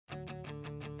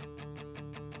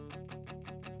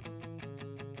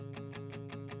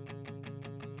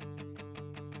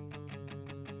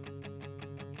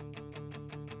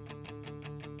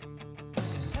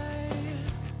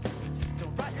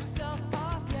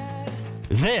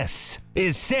This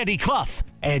is Sandy Clough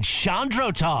and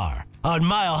Chandrotar on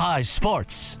Mile High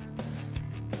Sports.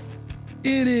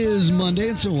 It is Monday,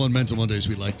 and so on Mental Mondays,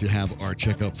 we like to have our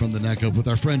checkup from the neck up with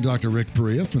our friend Dr. Rick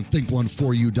Perea from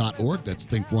think14u.org. That's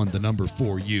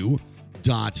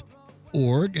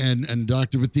think1,4u.org. And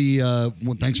Doctor, with the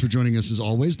thanks for joining us as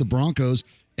always. The Broncos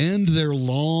end their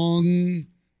long,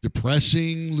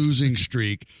 depressing losing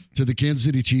streak to the Kansas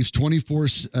City Chiefs,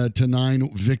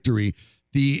 24-9 victory.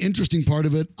 The interesting part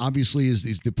of it, obviously,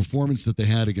 is the performance that they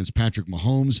had against Patrick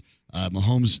Mahomes.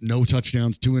 Mahomes, no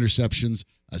touchdowns, 2 interceptions,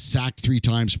 sacked 3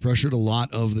 times, pressured a lot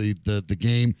of the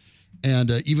game. And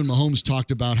even Mahomes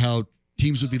talked about how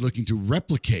teams would be looking to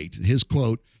replicate, his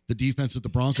quote, the defense that the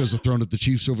Broncos have thrown at the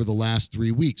Chiefs over the last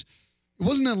 3 weeks. It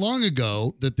wasn't that long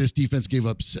ago that this defense gave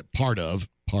up part of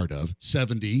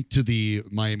 70 to the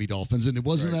Miami Dolphins, and it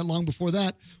wasn't that long before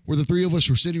that where the three of us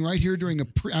were sitting right here during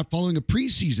following a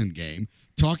preseason game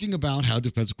talking about how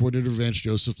defensive coordinator Vance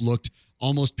Joseph looked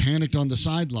almost panicked on the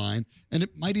sideline, and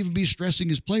it might even be stressing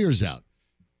his players out.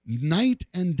 Night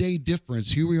and day difference.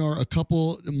 Here we are a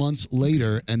couple months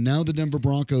later, and now the Denver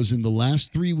Broncos in the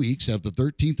last 3 weeks have the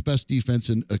 13th best defense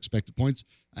in expected points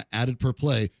added per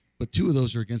play, but 2 of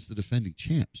those are against the defending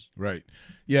champs. Right.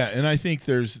 Yeah, and I think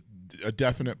there's a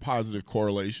definite positive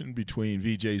correlation between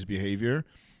VJ's behavior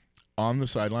on the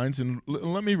sidelines. And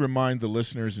let me remind the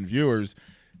listeners and viewers,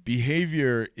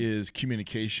 behavior is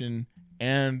communication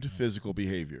and physical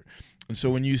behavior. And so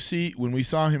when we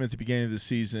saw him at the beginning of the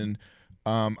season,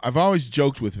 I've always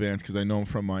joked with Vance, because I know him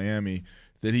from Miami,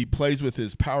 that he plays with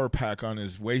his power pack on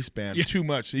his waistband too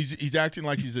much. He's acting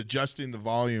like he's adjusting the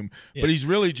volume, but he's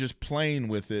really just playing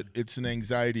with it. It's an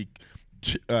anxiety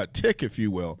tick, if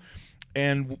you will.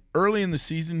 And early in the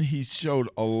season, he showed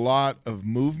a lot of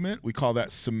movement. We call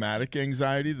that somatic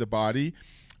anxiety, the body.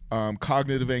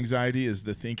 Cognitive anxiety is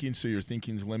the thinking, so your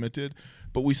thinking's limited.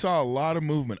 But we saw a lot of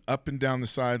movement up and down the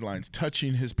sidelines,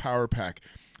 touching his power pack,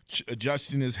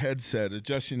 adjusting his headset,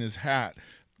 adjusting his hat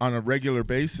on a regular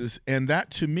basis. And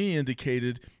that, to me,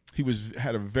 indicated he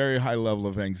had a very high level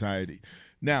of anxiety.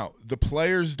 Now, the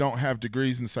players don't have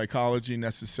degrees in psychology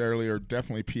necessarily, or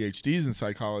definitely PhDs in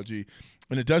psychology.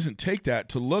 And it doesn't take that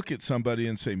to look at somebody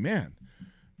and say, man,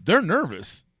 they're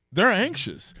nervous, they're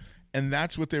anxious. And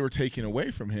that's what they were taking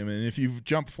away from him. And if you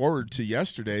jump forward to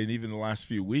yesterday and even the last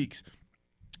few weeks,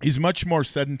 he's much more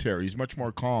sedentary. He's much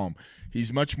more calm.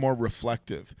 He's much more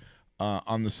reflective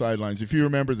on the sidelines. If you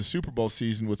remember the Super Bowl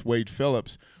season with Wade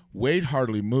Phillips, Wade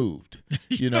hardly moved,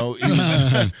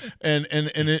 and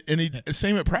he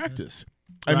same at practice.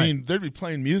 I mean, they'd be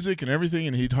playing music and everything,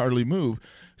 and he'd hardly move.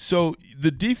 So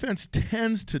the defense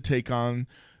tends to take on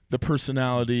the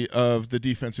personality of the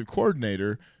defensive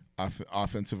coordinator,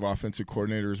 offensive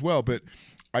coordinator as well. But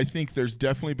I think there's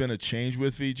definitely been a change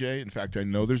with VJ. In fact, I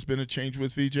know there's been a change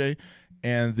with VJ,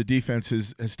 and the defense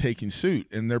has taken suit,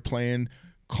 and they're playing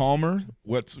calmer,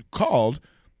 what's called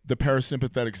the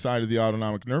parasympathetic side of the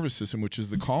autonomic nervous system, which is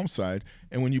the calm side.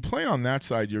 And when you play on that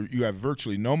side, you have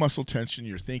virtually no muscle tension,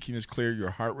 your thinking is clear, your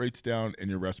heart rate's down, and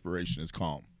your respiration is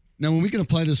calm. Now, when we can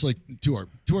apply this like to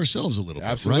ourselves a little bit,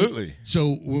 absolutely. Right?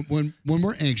 So when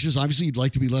we're anxious, obviously you'd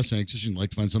like to be less anxious. You'd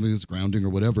like to find something that's grounding or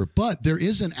whatever. But there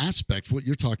is an aspect for what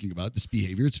you're talking about, this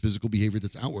behavior, it's physical behavior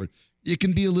that's outward. It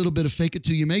can be a little bit of fake it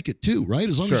till you make it too, right?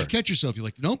 As long as you catch yourself, you're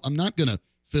like, nope, I'm not going to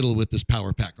fiddle with this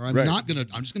power pack, or I'm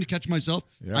just going to catch myself.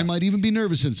 Yeah. I might even be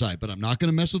nervous inside, but I'm not going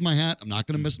to mess with my hat. I'm not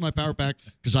going to mess with my power pack,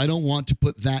 because I don't want to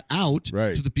put that out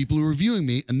to the people who are viewing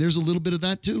me. And there's a little bit of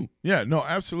that too. Yeah, no,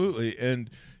 absolutely. And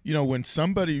when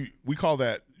somebody, we call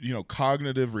that,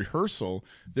 cognitive rehearsal,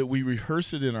 that we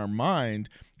rehearse it in our mind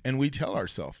and we tell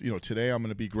ourselves, today I'm going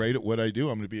to be great at what I do.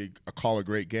 I'm going to call a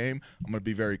great game. I'm going to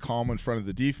be very calm in front of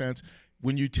the defense.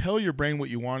 When you tell your brain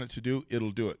what you want it to do, it'll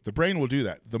do it. The brain will do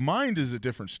that. The mind is a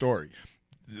different story.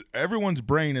 Everyone's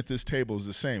brain at this table is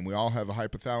the same. We all have a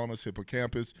hypothalamus,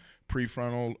 hippocampus,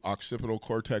 prefrontal, occipital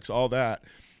cortex, all that.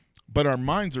 But our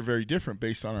minds are very different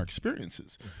based on our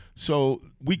experiences. So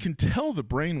we can tell the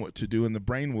brain what to do, and the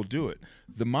brain will do it.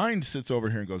 The mind sits over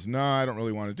here and goes, no, I don't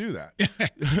really want to do that.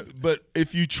 But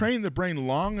if you train the brain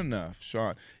long enough,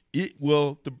 Sean, it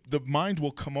will. The mind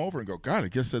will come over and go, God, I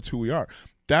guess that's who we are.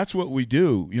 That's what we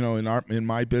do, in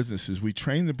my business, is we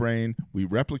train the brain, we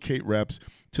replicate reps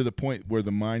to the point where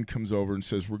the mind comes over and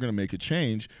says, we're going to make a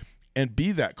change and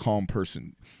be that calm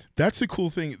person. That's the cool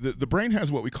thing. The brain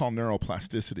has what we call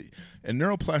neuroplasticity. And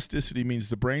neuroplasticity means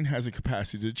the brain has a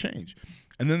capacity to change.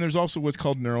 And then there's also what's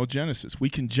called neurogenesis. We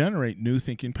can generate new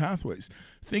thinking pathways.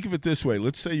 Think of it this way.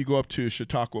 Let's say you go up to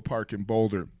Chautauqua Park in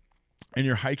Boulder, and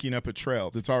you're hiking up a trail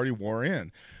that's already wore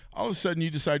in. All of a sudden, you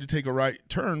decide to take a right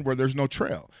turn where there's no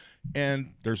trail.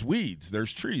 And there's weeds,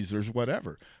 there's trees, there's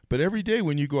whatever. But every day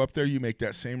when you go up there, you make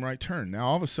that same right turn. Now,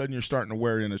 all of a sudden, you're starting to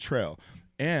wear in a trail.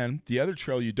 And the other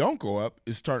trail you don't go up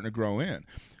is starting to grow in.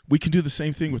 We can do the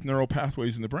same thing with neural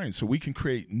pathways in the brain. So we can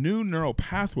create new neural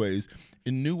pathways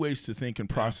and new ways to think and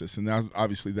process. And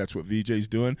obviously that's what VJ's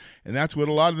doing. And that's what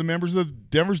a lot of the members of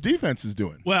Denver's defense is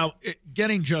doing. Well,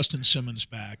 getting Justin Simmons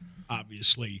back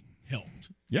obviously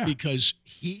helped. Yeah. Because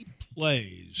he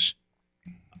plays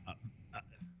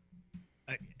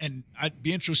and I'd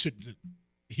be interested to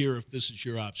hear if this is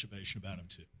your observation about him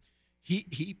too.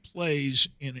 He plays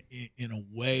in a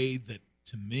way that,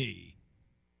 to me,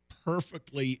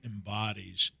 perfectly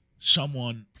embodies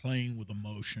someone playing with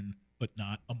emotion but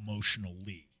not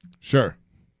emotionally. Sure.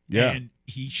 Yeah. And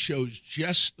he shows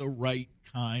just the right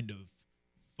kind of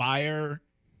fire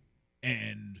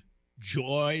and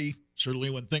joy, certainly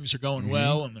when things are going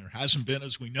well, and there hasn't been,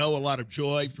 as we know, a lot of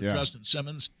joy for Justin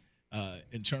Simmons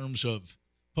in terms of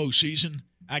postseason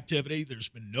activity. There's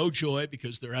been no joy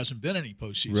because there hasn't been any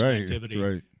postseason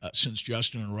activity since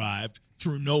Justin arrived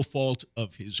through no fault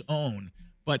of his own.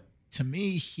 But to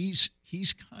me, he's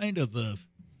kind of the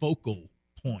focal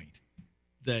point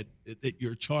that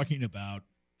you're talking about,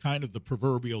 kind of the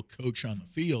proverbial coach on the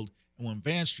field. And when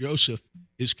Vance Joseph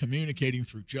is communicating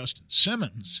through Justin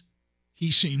Simmons, he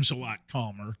seems a lot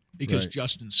calmer because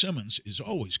Justin Simmons is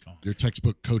always calm. Your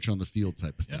textbook coach on the field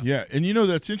type of thing. Yeah, and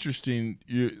that's interesting,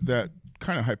 that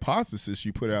kind of hypothesis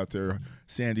you put out there,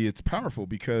 Sandy. It's powerful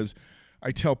because I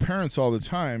tell parents all the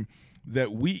time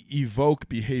that we evoke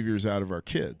behaviors out of our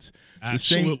kids.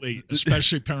 Absolutely,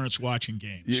 especially parents watching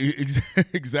games.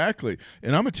 Exactly.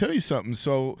 And I'm going to tell you something.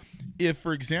 So if,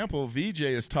 for example, VJ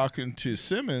is talking to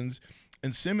Simmons,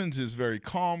 and Simmons is very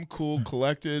calm, cool,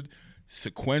 collected,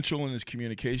 sequential in his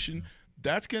communication,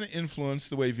 that's going to influence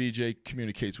the way VJ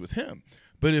communicates with him.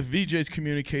 But if VJ's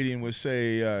communicating with,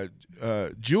 say,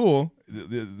 Jewel,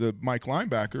 the Mike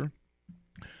linebacker,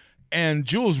 and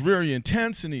Jewel's very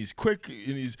intense and he's quick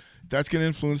and that's going to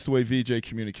influence the way VJ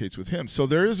communicates with him. So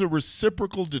there is a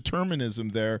reciprocal determinism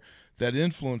there that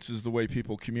influences the way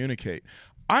people communicate.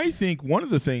 I think one of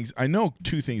the things, I know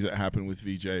two things that happen with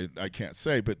VJ, I can't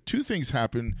say, but two things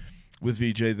happen with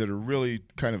VJ that are really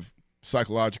kind of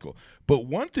psychological. But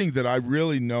one thing that I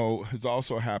really know has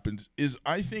also happened is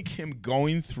I think him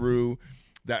going through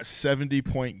that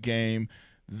 70-point game,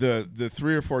 the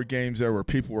 3 or 4 games there where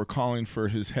people were calling for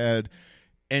his head,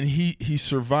 and he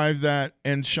survived that,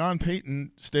 and Sean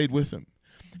Payton stayed with him.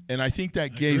 And I think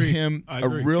that gave him a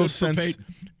real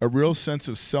sense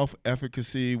of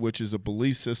self-efficacy, which is a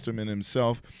belief system in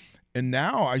himself. And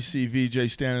now I see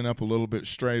VJ standing up a little bit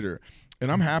straighter.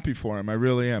 And I'm happy for him. I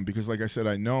really am, because like I said,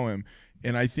 I know him,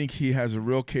 and I think he has a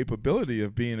real capability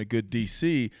of being a good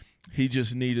DC. He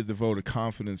just needed the vote of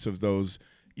confidence of those,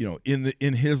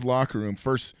 in his locker room,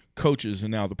 first coaches,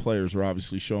 and now the players are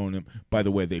obviously showing him by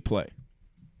the way they play.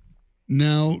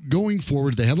 Now, going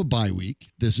forward, they have a bye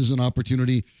week. This is an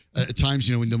opportunity. At times,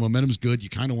 when the momentum's good, you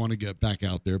kind of want to get back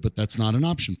out there, but that's not an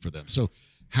option for them. So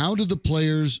how do the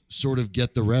players sort of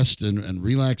get the rest and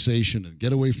relaxation and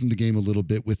get away from the game a little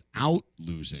bit without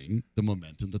losing the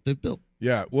momentum that they've built?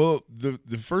 Yeah, well, the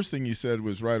first thing you said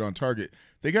was right on target.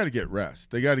 They got to get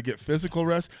rest. They got to get physical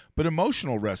rest, but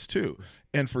emotional rest too.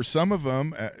 And for some of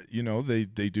them, they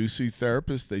do see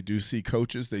therapists, they do see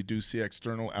coaches, they do see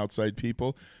external outside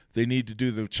people. They need to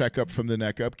do the checkup from the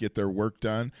neck up, get their work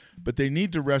done, but they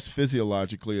need to rest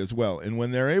physiologically as well. And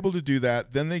when they're able to do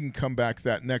that, then they can come back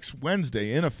that next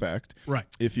Wednesday, in effect, right,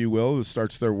 if you will, it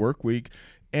starts their work week,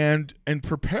 and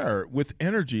prepare with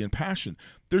energy and passion.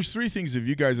 There's 3 things, if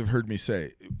you guys have heard me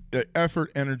say: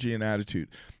 effort, energy, and attitude.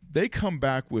 They come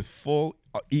back with full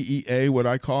EEA, what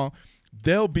I call.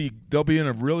 They'll be in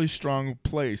a really strong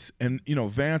place. And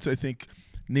Vance, I think,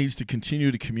 needs to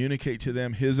continue to communicate to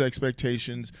them his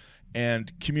expectations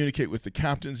and communicate with the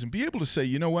captains and be able to say,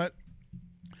 you know what,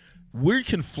 we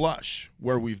can flush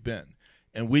where we've been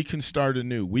and we can start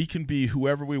anew. We can be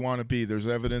whoever we want to be. There's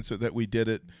evidence that we did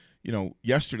it,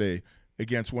 yesterday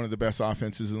against one of the best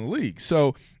offenses in the league.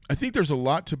 So I think there's a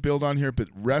lot to build on here, but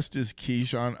rest is key,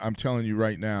 Sean. I'm telling you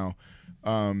right now,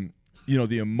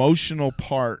 the emotional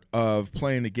part of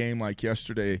playing a game like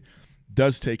yesterday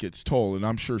does take its toll, and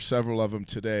I'm sure several of them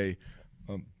today,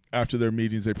 after their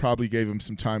meetings, they probably gave them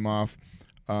some time off.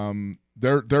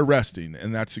 They're resting,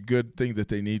 and that's a good thing that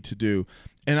they need to do.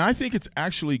 And I think it's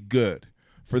actually good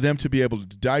for them to be able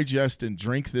to digest and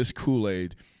drink this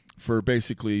Kool-Aid for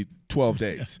basically 12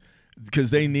 days.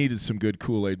 because they needed some good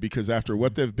Kool-Aid, because after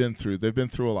what they've been through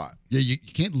a lot. Yeah, you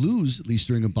can't lose at least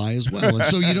during a bye as well, and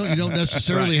so you don't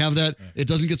necessarily have that. It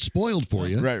doesn't get spoiled for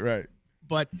you. Right.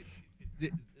 But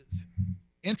the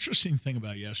interesting thing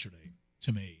about yesterday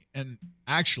to me, and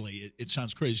actually it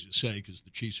sounds crazy to say because the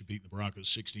Chiefs have beaten the Broncos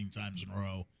 16 times in a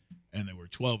row, and they were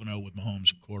 12-0 with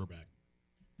Mahomes at quarterback.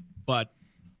 But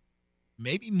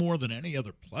maybe more than any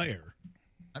other player,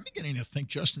 I'm beginning to think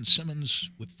Justin Simmons,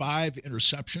 with 5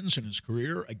 interceptions in his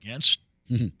career against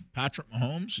Patrick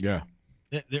Mahomes,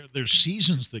 there's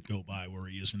seasons that go by where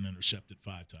he isn't intercepted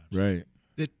 5 times. Right.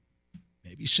 That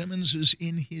maybe Simmons is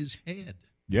in his head.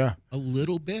 Yeah. A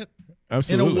little bit.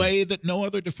 Absolutely. In a way that no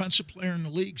other defensive player in the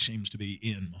league seems to be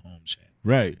in Mahomes' head.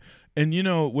 Right. And,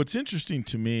 what's interesting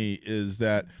to me is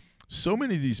that so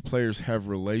many of these players have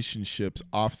relationships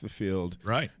off the field.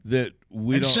 Right. That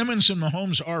we and don't. Simmons and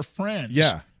Mahomes are friends.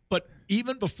 Yeah. But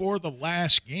even before the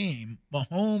last game,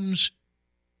 Mahomes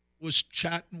was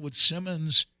chatting with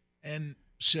Simmons and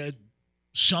said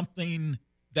something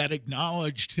that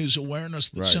acknowledged his awareness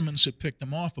that Simmons had picked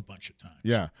him off a bunch of times.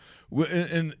 Yeah.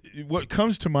 And what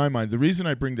comes to my mind, the reason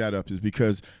I bring that up is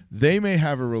because they may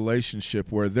have a relationship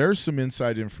where there's some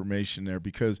inside information there,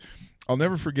 because I'll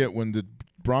never forget when the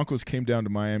Broncos came down to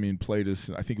Miami and played us,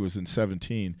 I think it was in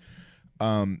 2017.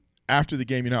 After the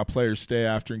game, how players stay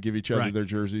after and give each other their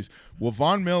jerseys. Well,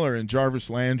 Von Miller and Jarvis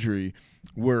Landry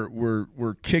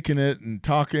were kicking it and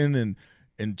talking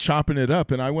and chopping it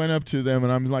up. And I went up to them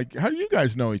and I'm like, how do you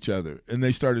guys know each other? And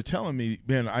they started telling me,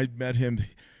 man, I met him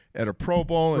at a Pro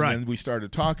Bowl, and then we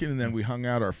started talking, and then we hung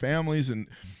out our families. And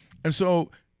so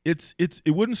it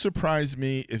wouldn't surprise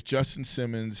me if Justin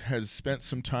Simmons has spent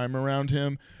some time around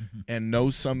him and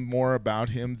knows some more about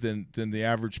him than the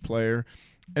average player,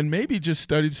 and maybe just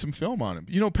studied some film on him.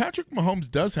 Patrick Mahomes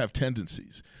does have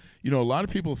tendencies. A lot of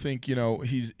people think,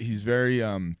 he's very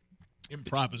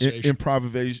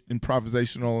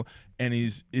improvisational,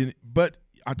 and but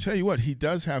I'll tell you what, he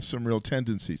does have some real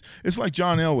tendencies. It's like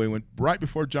John Elway, right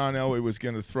before John Elway was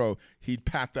going to throw, he'd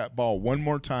pat that ball one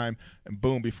more time and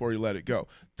boom, before he let it go.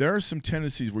 There are some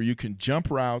tendencies where you can jump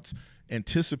routes,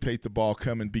 anticipate the ball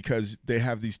coming, because they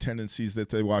have these tendencies that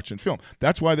they watch in film.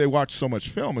 That's why they watch so much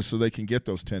film, is so they can get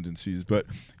those tendencies. But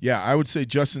yeah, I would say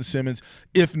Justin Simmons,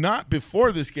 if not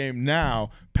before this game, now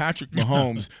Patrick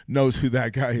Mahomes knows who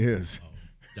that guy is.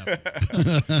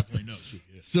 Definitely knows who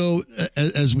he is. So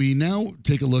as we now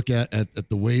take a look at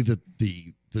the way that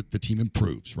the team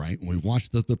improves, right? When we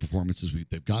watch the performances,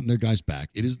 they've gotten their guys back.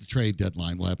 It is the trade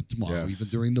deadline. Will happen tomorrow, even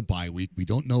during the bye week. We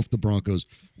don't know if the Broncos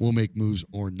will make moves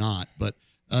or not, but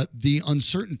the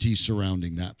uncertainty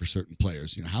surrounding that for certain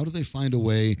players. How do they find a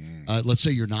way? Let's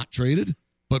say you're not traded,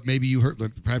 but maybe you heard,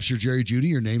 perhaps you're Jerry Jeudy,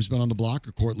 your name's been on the block,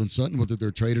 or Cortland Sutton, whether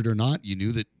they're traded or not. You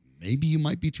knew that maybe you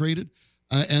might be traded.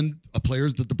 And a player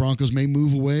that the Broncos may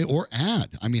move away or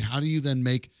add. I mean, how do you then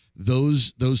make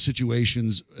those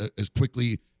situations as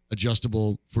quickly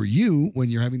adjustable for you when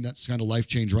you're having that kind of life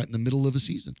change right in the middle of a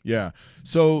season? Yeah.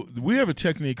 So we have a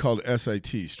technique called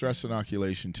SIT, stress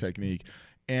inoculation technique,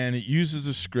 and it uses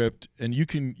a script, and you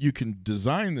can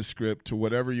design the script to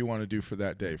whatever you want to do for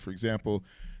that day. For example,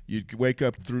 you wake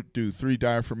up, do 3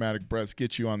 diaphragmatic breaths,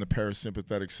 get you on the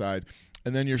parasympathetic side.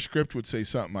 And then your script would say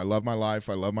something. I love my life.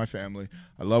 I love my family.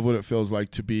 I love what it feels like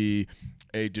to be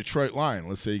a Detroit Lion.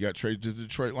 Let's say you got traded to the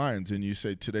Detroit Lions, and you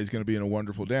say, today's going to be a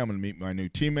wonderful day. I'm going to meet my new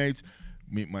teammates,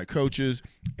 meet my coaches,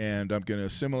 and I'm going to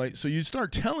assimilate. So you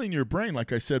start telling your brain,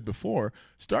 like I said before,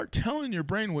 start telling your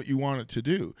brain what you want it to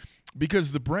do,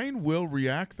 because the brain will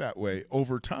react that way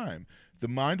over time. The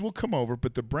mind will come over,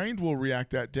 but the brain will react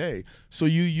that day. So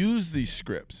you use these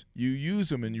scripts. You use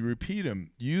them and you repeat them.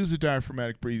 You use the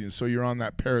diaphragmatic breathing so you're on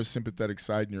that parasympathetic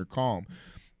side and you're calm.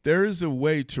 There is a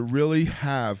way to really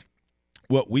have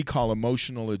what we call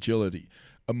emotional agility.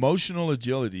 Emotional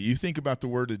agility, you think about the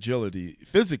word agility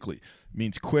physically, it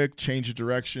means quick, change of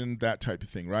direction, that type of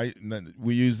thing, right? And then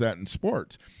we use that in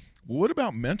sports. Well, what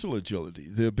about mental agility?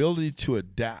 The ability to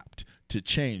adapt, to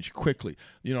change quickly.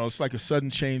 It's like a sudden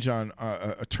change on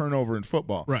a turnover in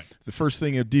football. Right. The first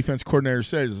thing a defense coordinator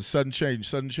says is a sudden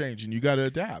change, and you got to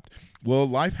adapt. Well,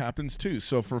 life happens too.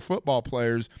 So for football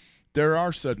players, there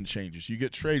are sudden changes. You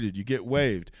get traded, you get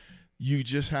waived. You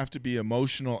just have to be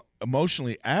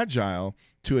emotionally agile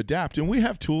to adapt. And we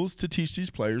have tools to teach these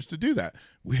players to do that.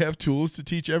 We have tools to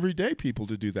teach everyday people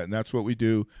to do that. And that's what we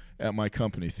do at my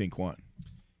company, Think One.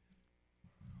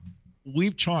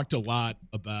 We've talked a lot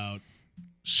about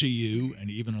CU and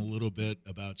even a little bit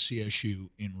about CSU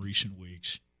in recent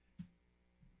weeks.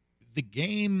 The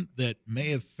game that may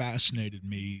have fascinated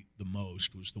me the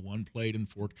most was the one played in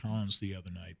Fort Collins the other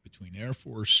night between Air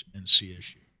Force and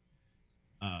CSU.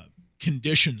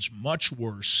 conditions much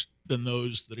worse than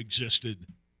those that existed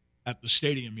at the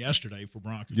stadium yesterday for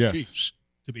Broncos Yes. Chiefs,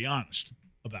 to be honest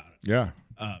about it. Yeah.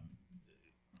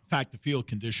 In fact, the field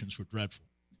conditions were dreadful.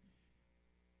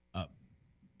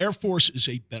 Air Force is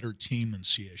a better team than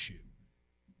CSU,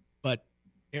 but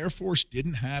Air Force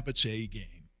didn't have its A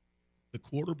game. The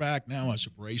quarterback now has a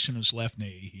brace in his left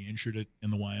knee. He injured it in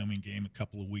the Wyoming game a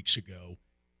couple of weeks ago.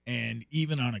 And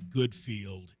even on a good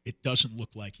field, it doesn't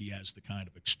look like he has the kind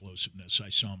of explosiveness. I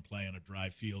saw him play on a dry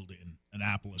field in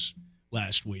Annapolis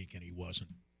last week, and he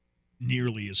wasn't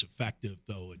nearly as effective,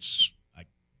 though it's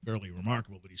fairly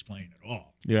remarkable that he's playing at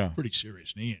all. Yeah. Pretty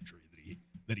serious knee injury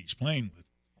that he's playing with.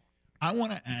 I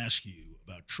want to ask you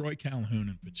about Troy Calhoun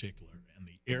in particular and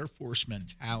the Air Force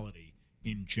mentality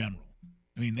in general.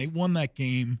 I mean, they won that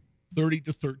game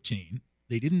 30-13.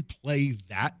 They didn't play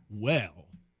that well,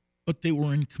 but they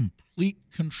were in complete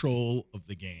control of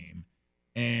the game.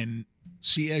 And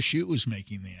CSU was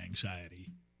making the anxiety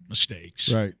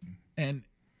mistakes. Right. And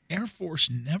Air Force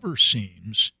never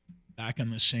seems, back on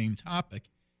the same topic,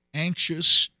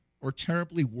 anxious or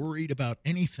terribly worried about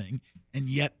anything, and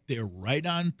yet they're right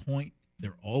on point.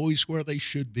 They're always where they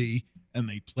should be, and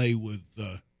they play with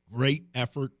great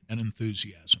effort and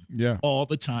enthusiasm all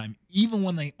the time, even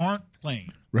when they aren't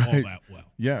playing all that well.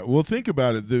 Yeah, well, think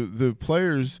about it. The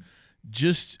players,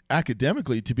 just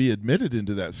academically, to be admitted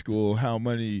into that school, how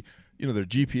many, their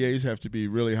GPAs have to be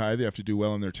really high. They have to do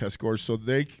well in their test scores. So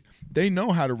they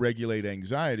know how to regulate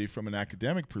anxiety from an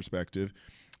academic perspective,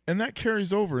 and that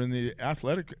carries over in the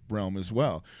athletic realm as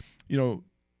well.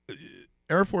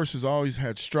 Air Force has always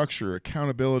had structure,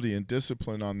 accountability, and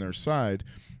discipline on their side.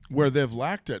 Where they've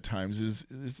lacked at times is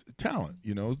talent,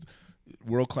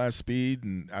 world-class speed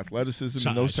and athleticism Size.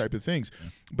 And those type of things. Yeah.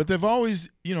 But they've always,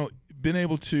 been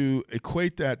able to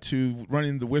equate that to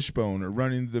running the wishbone or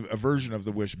running a version of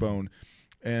the wishbone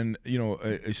and,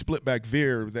 a split-back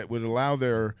veer that would allow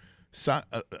their,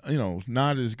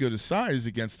 not as good a size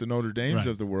against the Notre Dames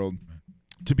of the world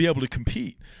to be able to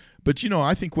compete. But,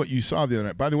 I think what you saw the other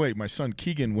night, by the way, my son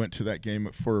Keegan went to that game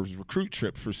for his recruit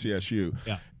trip for CSU.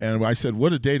 Yeah. And I said,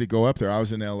 what a day to go up there. I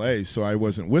was in L.A., so I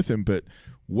wasn't with him, but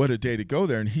what a day to go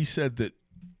there. And he said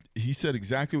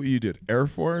exactly what you did. Air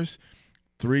Force,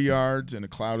 3 yards in a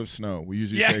cloud of snow. We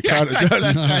usually say a cloud of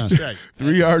dust. That's right.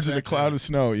 3 yards in a cloud of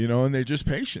snow, and they're just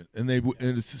patient. And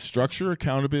it's structure,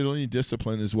 accountability, and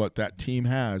discipline is what that team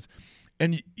has.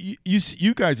 And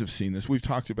you guys have seen this. We've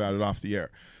talked about it off the air.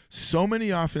 So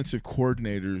many offensive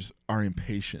coordinators are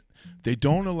impatient. They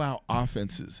don't allow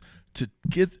offenses to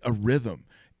get a rhythm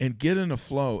and get in a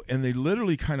flow, and they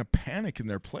literally kind of panic in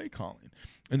their play calling.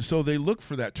 And so they look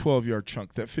for that 12-yard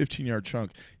chunk, that 15-yard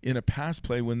chunk in a pass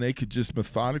play when they could just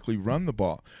methodically run the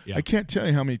ball. Yeah. I can't tell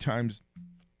you how many times,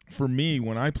 for me,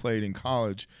 when I played in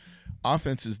college,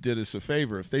 offenses did us a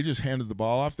favor. If they just handed the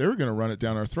ball off, they were going to run it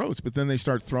down our throats. But then they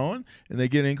start throwing, and they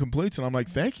get incompletes, and I'm like,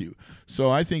 thank you. So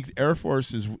I think Air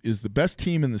Force is the best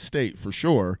team in the state for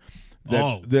sure.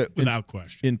 Without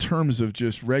question. In terms of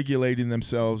just regulating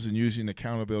themselves and using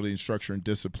accountability and structure and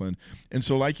discipline. And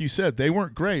so, like you said, they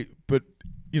weren't great, but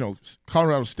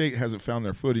Colorado State hasn't found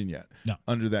their footing yet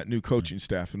under that new coaching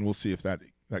staff, and we'll see if that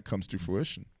comes to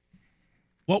fruition.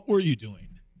 What were you doing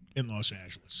in Los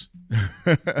Angeles,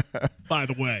 by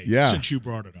the way, since you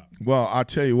brought it up? Well, I'll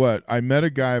tell you what. I met a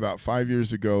guy about 5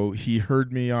 years ago. He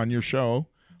heard me on your show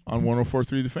on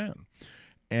 104.3 The Fan.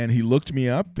 And he looked me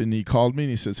up, and he called me, and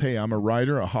he says, hey, I'm a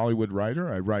writer, a Hollywood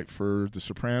writer. I write for The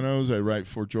Sopranos. I write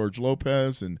for George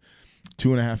Lopez and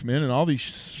 2.5 Men and all these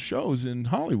shows in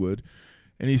Hollywood.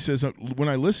 And he says, when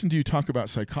I listen to you talk about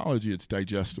psychology, it's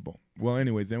digestible. Well,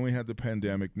 anyway, then we had the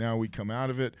pandemic. Now we come out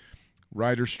of it.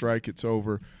 Writer's strike, it's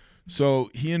over. So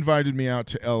he invited me out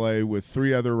to L.A. with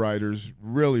 3 other writers,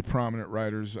 really prominent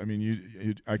writers. I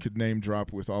mean, I could name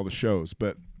drop with all the shows,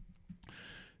 but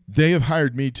they have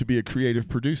hired me to be a creative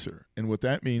producer. And what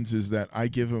that means is that I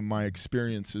give them my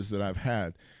experiences that I've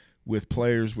had with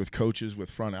players, with coaches, with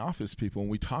front office people,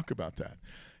 and we talk about that.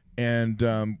 And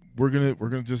we're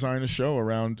gonna design a show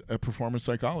around a performance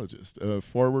psychologist, a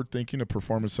forward-thinking,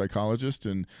 performance psychologist,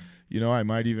 and I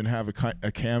might even have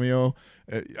a cameo.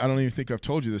 I don't even think I've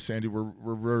told you this, Sandy.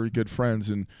 We're very good friends,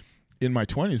 and in my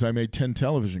 20s, I made 10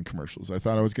 television commercials. I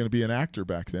thought I was going to be an actor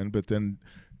back then, but then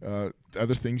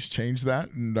other things changed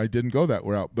that, and I didn't go that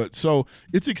route. But so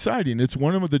it's exciting. It's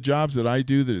one of the jobs that I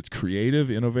do that it's creative,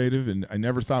 innovative, and I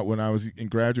never thought when I was in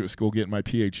graduate school getting my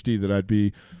PhD that I'd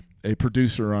be a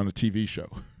producer on a TV show.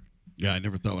 Yeah, I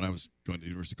never thought when I was going to the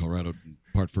University of Colorado in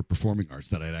part for performing arts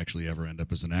that I'd actually ever end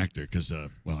up as an actor because,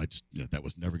 that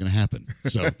was never going to happen.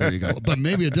 So there you go. But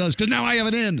maybe it does because now I have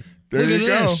it in. There Look you at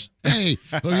go. this. Hey,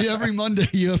 every Monday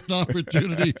you have an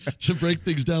opportunity to break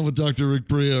things down with Dr. Rick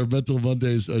Bria, our Mental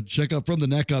Mondays. Check out From the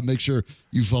Neck Up. Make sure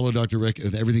you follow Dr. Rick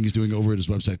and everything he's doing over at his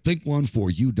website.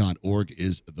 Think1foryou.org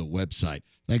is the website.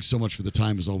 Thanks so much for the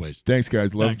time as always. Thanks,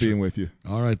 guys. Love being with you.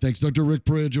 All right. Thanks, Dr. Rick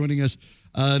Bria, joining us.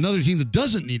 Another team that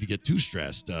doesn't need to get too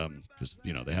stressed because,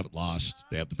 they haven't lost.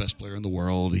 They have the best player in the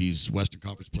world. He's Western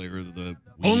Conference Player of the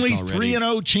Week Only already.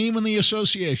 3-0 team in the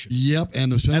association. Yep,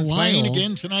 and it's been a while playing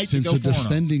again tonight since to go the 4-0.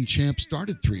 defending champ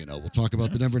started 3-0. We'll talk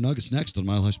about the Denver Nuggets next on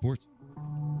Mile High Sports.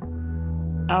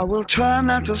 I will try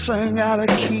not to sing out of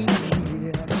key.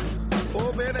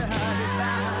 Oh, baby, how you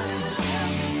like?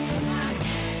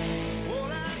 All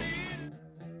I need.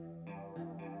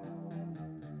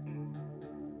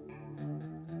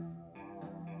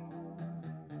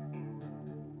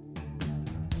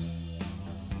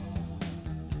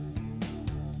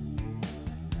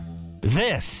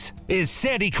 This is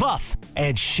Sandy Clough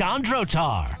and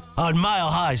Chandrotar on Mile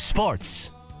High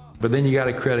Sports. But then you got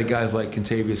to credit guys like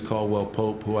Kentavious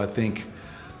Caldwell-Pope, who I think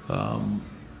is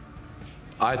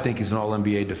an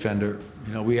All-NBA defender.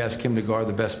 We asked him to guard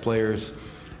the best players,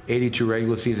 82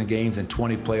 regular season games and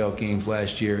 20 playoff games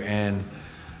last year, and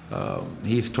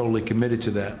he's totally committed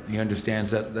to that. He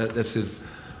understands that's his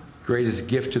greatest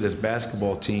gift to this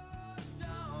basketball team.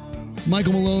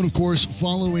 Michael Malone, of course,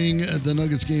 following the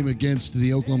Nuggets game against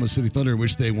the Oklahoma City Thunder, in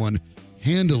which they won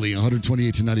handily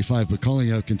 128-95, but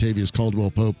calling out Kentavious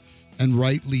Caldwell-Pope, and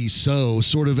rightly so,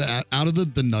 sort of out of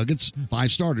the Nuggets,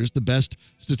 5 starters, the best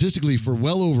statistically for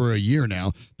well over a year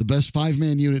now, the best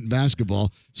 5-man unit in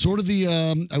basketball, sort of the,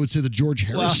 I would say the George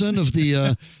Harrison of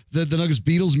the Nuggets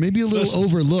Beatles, maybe a little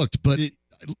overlooked, but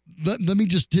let me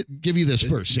just give you this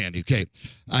first, Sandy, okay?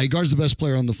 He guards the best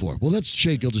player on the floor. Well, that's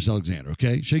Shai Gilgeous-Alexander,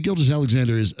 okay? Shai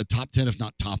Gilgeous-Alexander is a top 10, if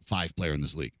not top 5 player in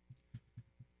this league.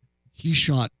 He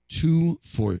shot 2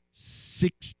 for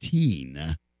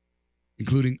 16,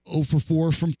 including 0 for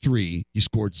 4 from 3. He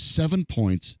scored 7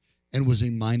 points and was a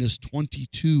minus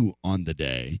 22 on the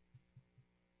day.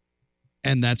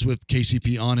 And that's with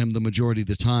KCP on him the majority of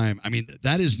the time. I mean,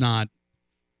 that is not,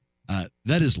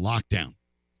 that is lockdown.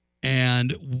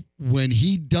 And when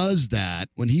he does that,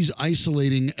 when he's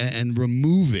isolating and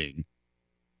removing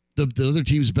the other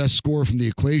team's best scorer from the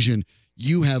equation,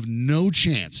 you have no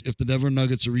chance if the Denver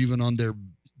Nuggets are even on their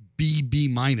B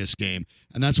minus game.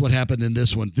 And that's what happened in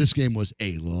this one. This game was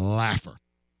a laugher.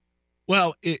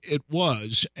 Well, it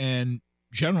was. And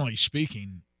generally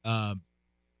speaking, the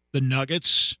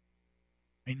Nuggets,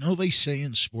 I know they say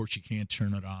in sports you can't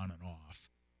turn it on and off.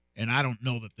 And I don't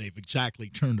know that they've exactly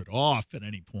turned it off at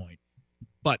any point.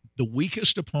 But the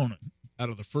weakest opponent out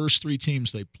of the first 3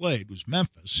 teams they played was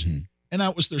Memphis. Mm-hmm. And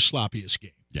that was their sloppiest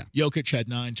game. Yeah. Jokic had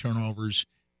 9 turnovers.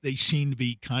 They seemed to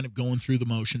be kind of going through the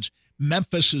motions.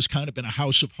 Memphis has kind of been a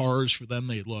house of horrors for them.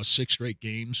 They had lost 6 straight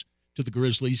games to the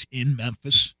Grizzlies in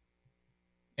Memphis.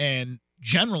 And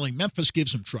generally, Memphis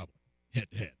gives them trouble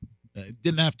head-to-head.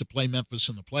 Didn't have to play Memphis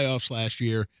in the playoffs last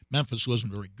year. Memphis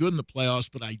wasn't very good in the playoffs,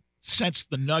 but I sensed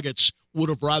the Nuggets would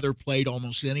have rather played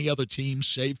almost any other team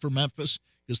save for Memphis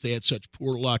because they had such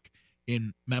poor luck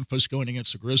in Memphis going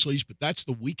against the Grizzlies. But that's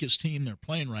the weakest team they're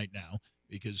playing right now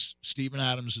because Steven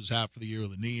Adams is out for the year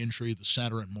with a knee injury, the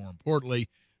center, and more importantly,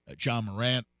 John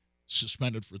Morant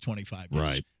suspended for 25 games.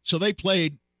 Right. So they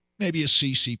played maybe a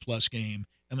CC plus game,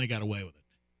 and they got away with it.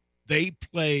 They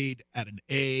played at an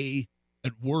A,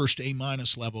 at worst,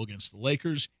 A-minus level against the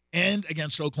Lakers and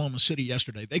against Oklahoma City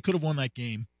yesterday. They could have won that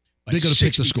game by They could have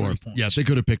picked the 63 score. points. Yeah, they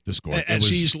could have picked the score.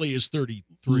 As easily as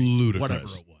 33, ludicrous. whatever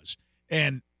it was.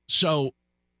 And so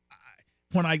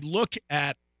when I look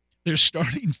at their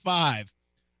starting 5,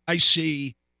 I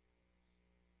see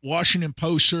Washington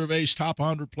Post surveys, top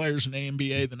 100 players in the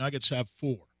NBA. The Nuggets have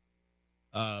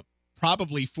 4.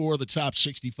 Probably 4 of the top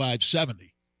 65,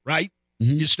 70, right?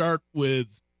 Mm-hmm. You start with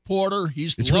Porter.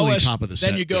 He's the It's lowest. really top of the set.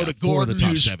 Then you go to 4 of the Gordon, top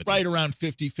who's 70. right around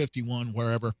 50, 51,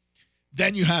 wherever.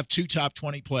 Then you have 2 top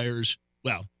 20 players.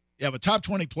 Well, you have a top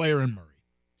 20 player in Murray.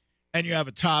 And you have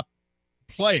a top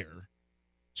player,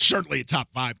 certainly a top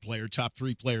 5 player, top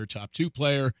 3 player, top 2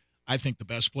 player. I think the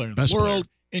best player in the world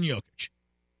in Jokic.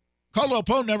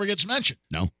 Caldwell-Pope never gets mentioned.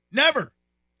 No. Never.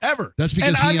 Ever. That's because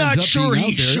and he I'm ends not up sure being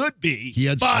he out there. should be. He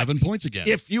had 7 points again.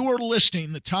 If you were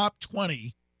listing the top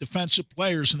 20 defensive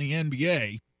players in the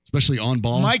NBA, especially on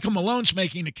ball, Michael Malone's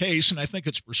making a case, and I think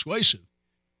it's persuasive,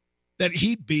 that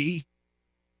he'd be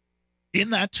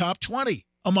in that top 20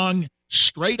 among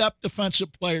straight-up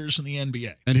defensive players in the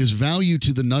NBA. And his value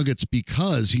to the Nuggets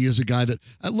because he is a guy that,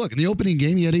 look, in the opening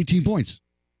game, he had 18 points,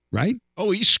 right?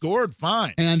 Oh, he scored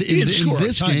fine. And in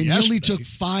this game, he only took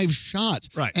 5 shots.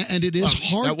 Right. And it is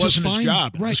hard that wasn't to find. His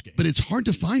job in right. this game. But it's hard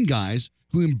to find guys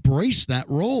who embrace that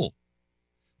role.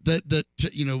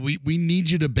 We need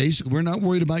you to basically, we're not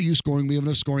worried about you scoring. We have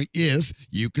enough scoring if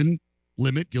you can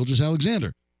limit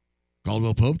Gilgeous-Alexander.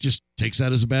 Caldwell Pope just takes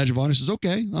that as a badge of honor and says,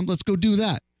 okay, let's go do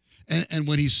that. And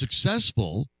when he's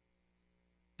successful,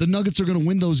 the Nuggets are going to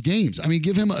win those games. I mean,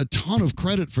 give him a ton of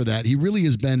credit for that. He really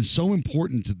has been so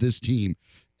important to this team.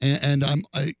 And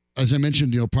as I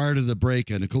mentioned, prior to the break,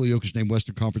 Nikola Jokic named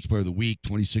Western Conference Player of the Week,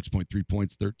 26.3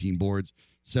 points, 13 boards,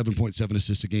 7.7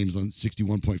 assists a game on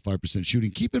 61.5%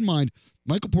 shooting. Keep in mind,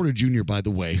 Michael Porter Jr., by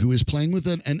the way, who is playing with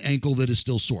an ankle that is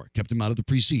still sore, kept him out of the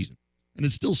preseason. And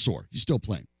it's still sore. He's still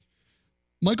playing.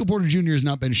 Michael Porter Jr. has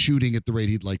not been shooting at the rate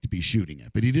he'd like to be shooting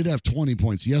at, but he did have 20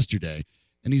 points yesterday,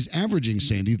 and he's averaging,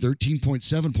 Sandy,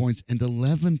 13.7 points and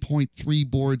 11.3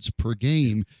 boards per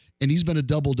game, and he's been a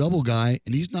double-double guy,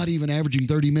 and he's not even averaging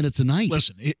 30 minutes a night.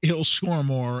 Listen, he'll score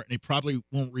more, and he probably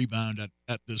won't rebound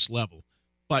at this level.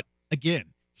 But,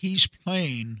 again, he's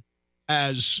playing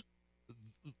as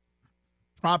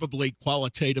probably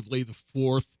qualitatively the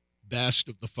 4th best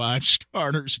of the 5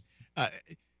 starters.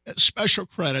 Special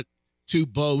credit to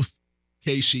both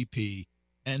KCP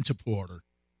and to Porter,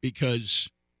 because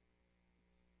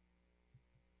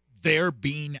they're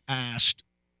being asked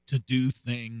to do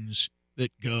things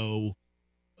that go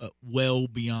well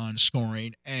beyond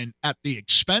scoring and at the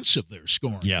expense of their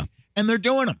scoring. Yeah. And they're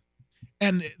doing them.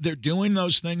 And they're doing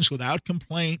those things without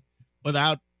complaint,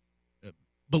 without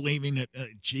believing that,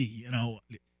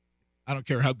 I don't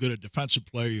care how good a defensive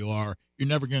player you are, you're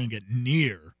never going to get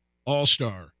near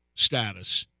all-star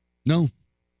status. No.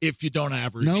 If you don't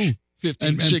average 15,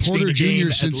 and 16 Porter a game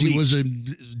Jr., since at he was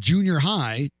least. a junior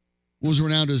high, was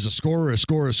renowned as a scorer.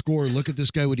 Look at this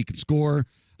guy, what he can score.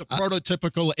 The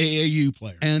prototypical AAU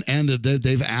player. And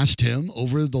they've asked him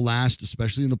over the last,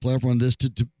 especially in the playoff run,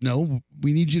 no,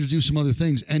 we need you to do some other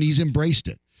things. And he's embraced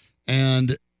it.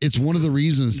 And it's one of the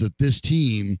reasons that this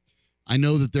team, I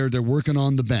know that they're working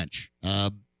on the bench.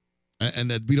 And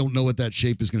that we don't know what that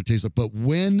shape is going to taste like. But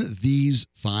when these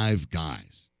 5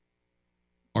 guys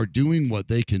are doing what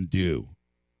they can do,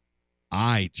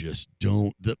 I just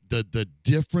don't. The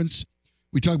difference,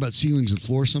 we talk about ceilings and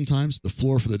floors sometimes. The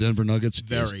floor for the Denver Nuggets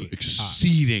is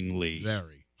exceedingly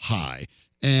high.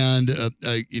 And,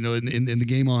 in the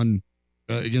game on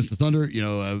against the Thunder,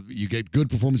 you get good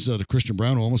performances out of Christian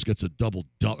Brown, who almost gets a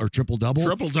triple-double.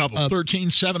 Triple-double,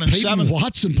 13, 7, and Peyton 7.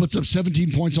 Watson puts up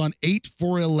 17 points on 8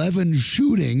 for 11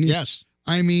 shooting. Yes.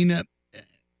 I mean,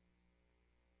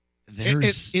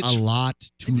 there's a lot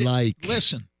to like.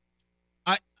 Listen,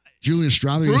 Julian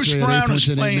Strawther Bruce Brown is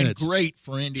in 8 playing minutes. great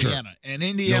for Indiana, Sure. and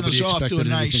Indiana's off to a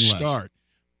nice less. start.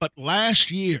 But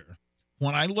last year,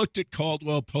 when I looked at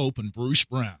Caldwell Pope and Bruce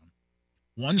Brown,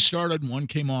 one started and one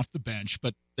came off the bench,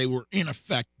 but they were in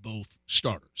effect both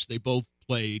starters. They both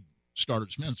played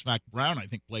starters' minutes. In fact, Brown, I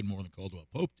think, played more than Caldwell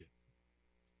Pope did.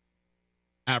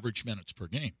 Average minutes per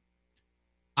game.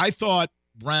 I thought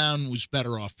Brown was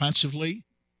better offensively,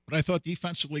 but I thought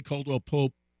defensively Caldwell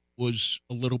Pope was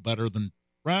a little better than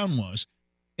Brown was.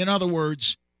 In other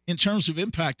words, in terms of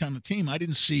impact on the team, I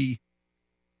didn't see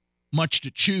much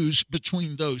to choose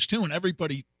between those two. And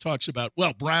everybody talks about,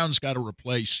 well, Brown's got to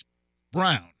replace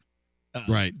Brown.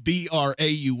 Right.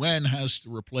 B-R-A-U-N has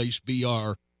to replace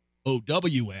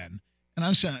B-R-O-W-N. And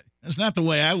I'm saying that's not the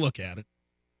way I look at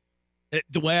it.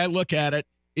 The way I look at it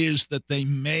is that they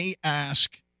may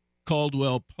ask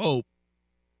Caldwell Pope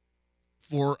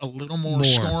for a little more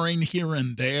scoring here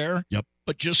and there. Yep.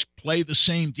 But just play the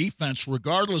same defense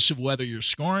regardless of whether you're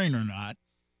scoring or not.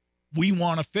 We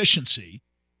want efficiency.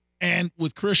 And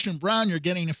with Christian Brown, you're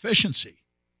getting efficiency.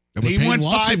 And with Peyton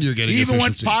Watson, you're getting even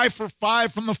efficiency. went 5 for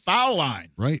 5 from the foul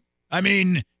line. Right. I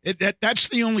mean, that's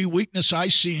the only weakness I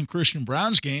see in Christian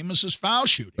Brown's game is his foul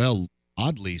shooting. Well,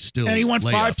 oddly, still and he went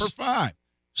layups. 5 for 5.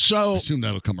 So I assume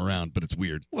that'll come around, but it's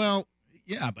weird. Well,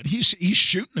 yeah, but he's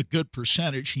shooting a good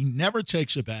percentage. He never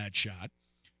takes a bad shot.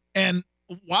 And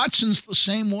Watson's the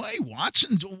same way.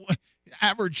 Watson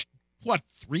averaged,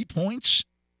 3 points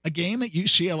a game at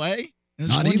UCLA?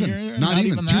 Not even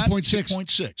 2.6.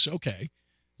 2.6, okay.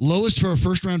 Lowest for a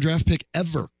first-round draft pick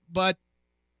ever. But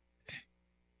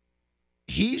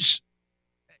he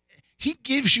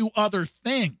gives you other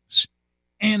things.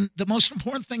 And the most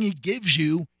important thing he gives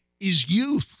you is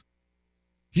youth.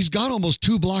 He's got almost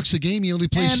 2 blocks a game. He only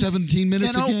plays 17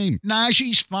 minutes a game.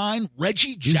 Najee's fine.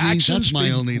 Reggie Jackson's That's my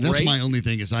been only. great. That's my only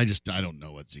thing is I don't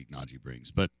know what Zeke Naji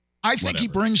brings, but I think he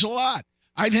brings a lot.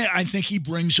 I think he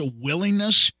brings a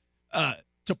willingness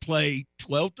to play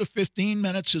 12 to 15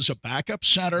 minutes as a backup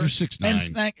center. You're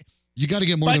 6'9". You got to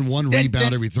get more than one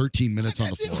rebound every 13 minutes on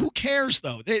the floor. Who cares,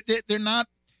 though? They're not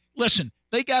 – listen,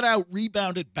 they got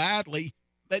out-rebounded badly,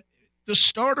 but the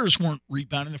starters weren't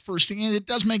rebounding the first thing. It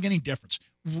doesn't make any difference.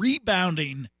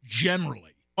 Rebounding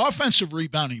generally, offensive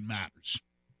rebounding matters,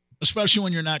 especially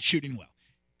when you're not shooting well.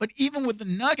 But even with the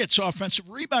Nuggets, offensive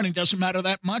rebounding doesn't matter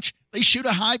that much. They shoot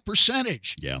a high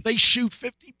percentage. Yeah. They shoot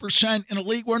 50% in a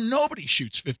league where nobody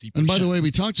shoots 50%. And by the way,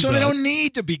 we talked about... So they don't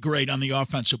need to be great on the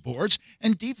offensive boards.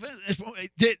 And defense,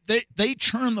 they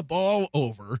turn the ball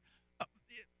over,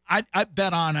 I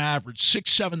bet on average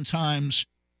 6-7 times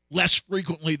less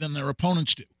frequently than their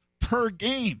opponents do per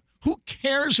game. Who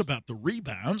cares about the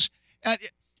rebounds?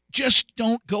 Just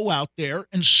don't go out there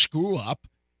and screw up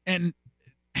and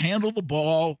handle the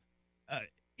ball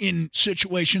in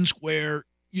situations where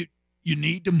you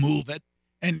need to move it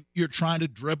and you're trying to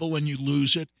dribble and you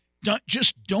lose it.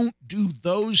 Don't do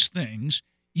those things.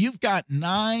 You've got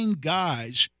 9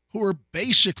 guys who are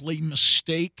basically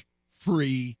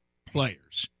mistake-free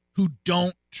players who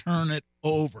don't turn it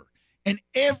over. And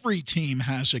every team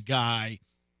has a guy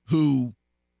who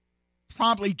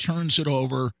probably turns it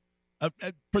over,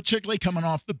 particularly coming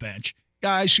off the bench.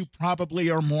 Guys who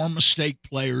probably are more mistake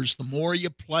players. The more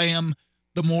you play them,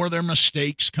 the more their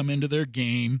mistakes come into their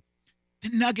game. The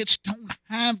Nuggets don't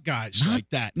have guys like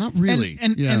that. Not really.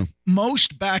 And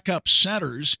most backup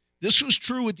centers, this was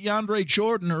true with DeAndre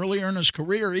Jordan earlier in his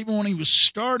career. Even when he was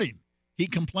starting, he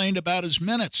complained about his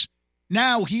minutes.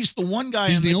 Now he's the one guy.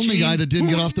 He's the only guy that didn't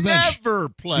get off the bench. Never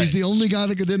plays. He's the only guy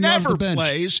that didn't get off the bench. Never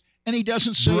plays. And he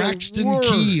doesn't say Braxton a word.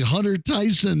 Key, Hunter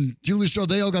Tyson, Julius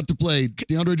Randle, they all got to play.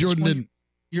 DeAndre Jordan didn't.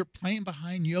 You're playing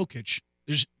behind Jokic.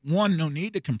 There's no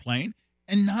need to complain.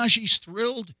 And Najee's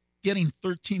thrilled getting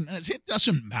 13 minutes. It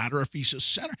doesn't matter if he's a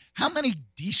center. How many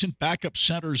decent backup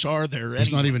centers are there anyway?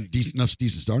 There's not even decent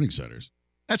starting centers.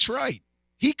 That's right.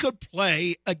 He could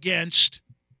play against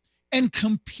and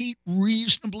compete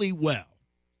reasonably well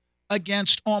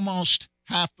against almost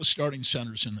half the starting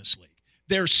centers in this league.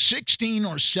 There's 16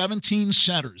 or 17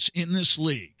 centers in this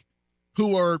league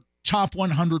who are top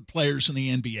 100 players in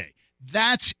the NBA.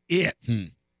 That's it.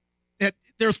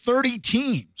 There are 30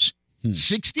 teams,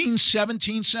 16,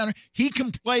 17 center. He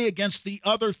can play against the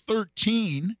other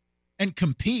 13 and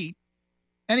compete,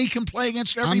 and he can play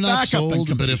against every backup. I'm not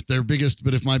sold, but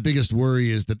if my biggest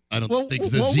worry is that I don't think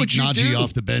that Zeke Najee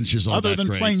off the bench is all that great. Other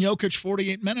than playing Jokic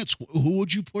 48 minutes, who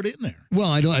would you put in there?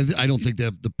 Well, I don't think they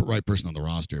have the right person on the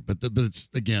roster. But it's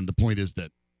again, the point is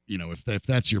that if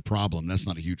that's your problem, that's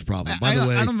not a huge problem. By the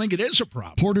way, I don't think it is a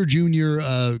problem. Porter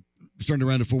Jr. Starting to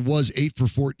round it for was 8 for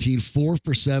 14, 4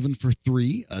 for 7 for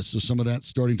 3. So some of that's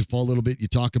starting to fall a little bit. You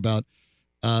talk about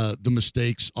the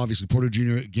mistakes. Obviously, Porter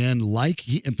Jr. again,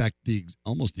 in fact,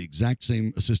 almost the exact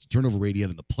same assist to turnover rate he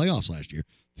had in the playoffs last year,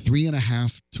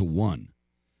 3.5 to 1.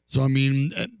 So I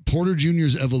mean, Porter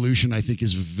Jr.'s evolution, I think,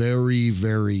 is very,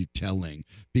 very telling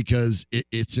because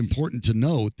it's important to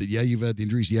note that you've had the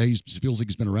injuries. He feels like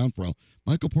he's been around for a while.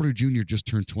 Michael Porter Jr. just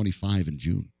turned 25 in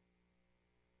June.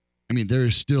 I mean,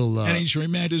 there's still... and he's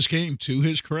remade his game, to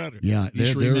his credit. Yeah,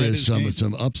 there is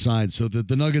some upside. So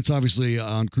the Nuggets, obviously,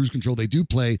 on cruise control. They do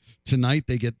play tonight.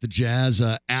 They get the Jazz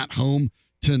at home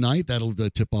tonight. That'll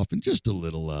tip off in just a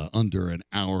little under an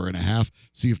hour and a half.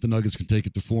 See if the Nuggets can take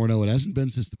it to 4-0. It hasn't been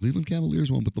since the Cleveland Cavaliers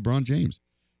won with LeBron James.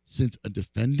 Since a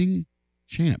defending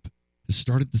champ has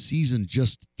started the season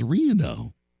just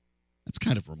 3-0. That's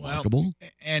kind of remarkable. Well,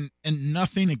 and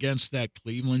nothing against that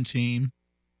Cleveland team.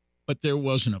 But there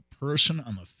wasn't a person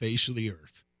on the face of the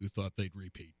earth who thought they'd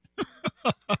repeat,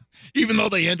 even though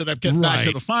they ended up getting back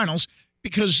to the finals,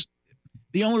 because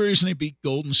the only reason they beat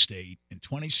Golden State in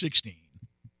 2016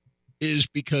 is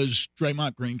because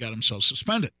Draymond Green got himself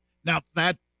suspended. Now,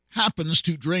 that happens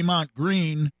to Draymond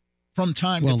Green from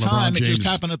time to time. It just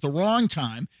happened at the wrong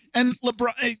time. And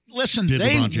LeBron, listen,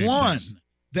 they won.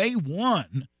 They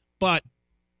won, but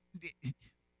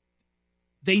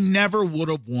they never would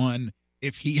have won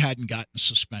if he hadn't gotten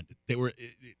suspended.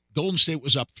 Golden State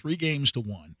was up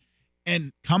 3-1,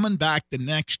 and coming back the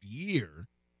next year,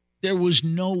 there was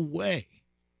no way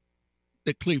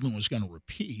that Cleveland was going to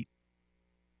repeat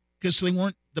because they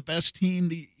weren't the best team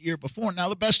the year before. Now,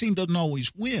 the best team doesn't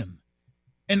always win,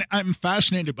 and I'm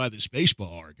fascinated by this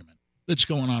baseball argument that's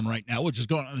going on right now, which is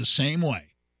going on the same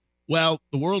way. Well,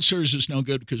 the World Series is no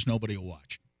good because nobody will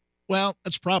watch. Well,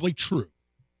 that's probably true.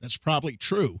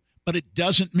 But it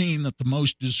doesn't mean that the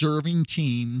most deserving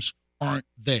teams aren't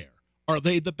there. Are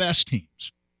they the best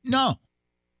teams? No.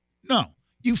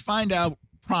 You find out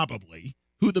probably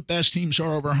who the best teams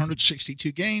are over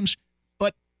 162 games,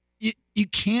 but you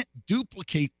can't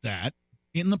duplicate that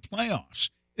in the playoffs.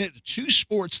 They're the two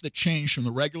sports that change from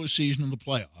the regular season to the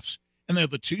playoffs, and they're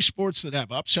the two sports that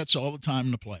have upsets all the time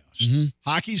in the playoffs. Mm-hmm.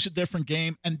 Hockey's a different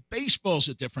game, and baseball's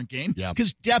a different game Yeah.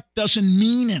 because depth doesn't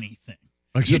mean anything.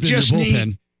 Except you in your just bullpen.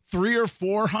 need 3 or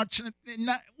 4 hunts.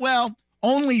 Well,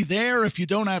 only there if you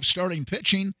don't have starting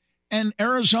pitching, and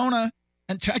Arizona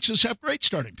and Texas have great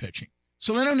starting pitching.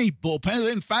 So they don't need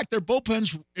bullpen. In fact, their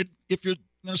bullpens, if you're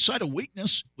going to cite a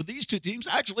weakness with these two teams,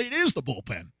 actually it is the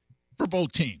bullpen for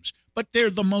both teams. But they're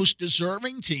the most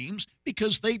deserving teams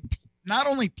because they not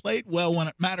only played well when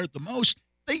it mattered the most,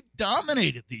 they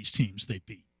dominated these teams they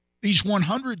beat. These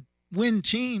 100-win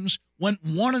teams went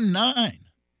 1-9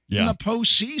 in the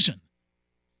postseason.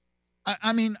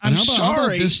 I mean, I'm how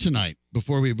sorry. about this tonight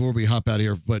before we hop out of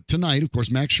here? But tonight, of course,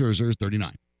 Max Scherzer is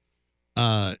 39.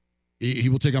 He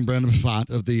will take on Brandon Pfaadt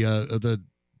of the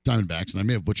Diamondbacks, and I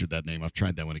may have butchered that name. I've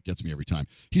tried that one; it gets me every time.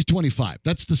 He's 25.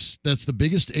 That's the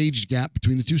biggest age gap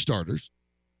between the two starters.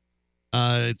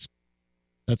 That's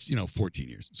 14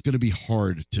 years. It's going to be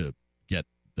hard to get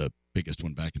the biggest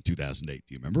one back in 2008.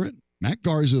 Do you remember it? Matt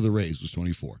Garza of the Rays was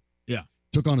 24. Yeah,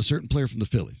 took on a certain player from the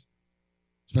Phillies.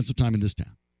 Spent some time in this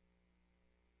town.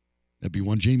 That'd be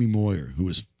one Jamie Moyer, who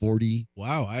was 40.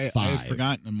 Wow, I had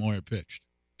forgotten that Moyer pitched.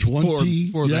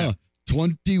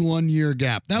 21-year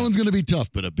gap. That one's going to be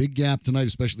tough, but a big gap tonight,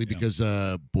 especially because,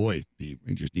 the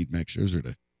Rangers need Max Scherzer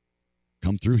to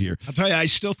come through here. I'll tell you, I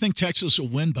still think Texas will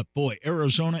win, but, boy,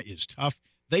 Arizona is tough.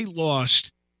 They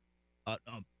lost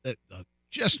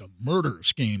just a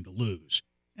murderous game to lose,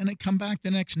 and they come back the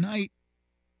next night,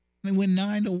 and they win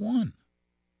 9-1.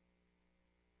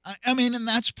 I mean, and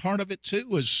that's part of it, too,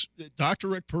 is Dr.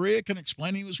 Rick Perea can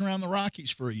explain he was around the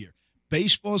Rockies for a year.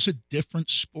 Baseball is a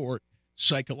different sport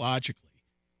psychologically.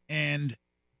 And,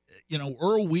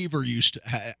 Earl Weaver used to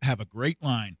have a great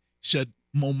line. He said,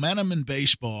 momentum in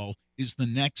baseball is the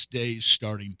next day's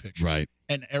starting pitcher. Right.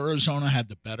 And Arizona had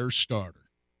the better starter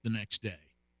the next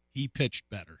day. He pitched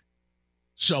better.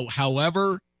 So,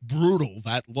 however brutal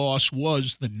that loss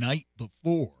was the night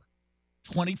before,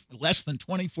 less than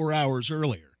 24 hours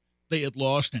earlier, they had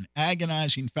lost in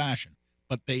agonizing fashion,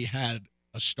 but they had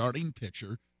a starting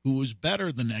pitcher who was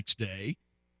better the next day,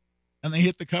 and they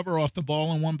hit the cover off the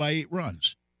ball and won by 8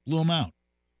 runs. Blew them out.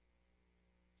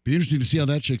 Be interesting to see how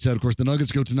that shakes out. Of course, the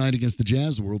Nuggets go tonight against the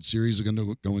Jazz. The World Series are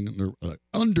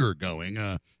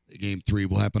undergoing. Game 3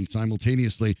 will happen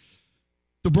simultaneously.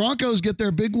 The Broncos get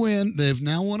their big win. They've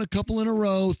now won a couple in a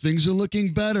row. Things are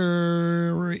looking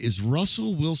better. Is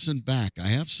Russell Wilson back? I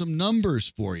have some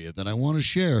numbers for you that I want to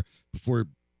share before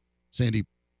Sandy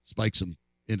spikes them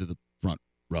into the front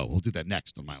row. We'll do that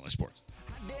next on Mile High Sports.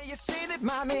 Dare you say that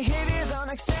my behavior is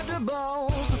unacceptable?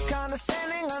 So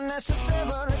condescending,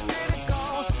 unnecessarily critical.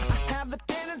 I have the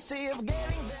tendency of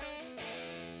getting there.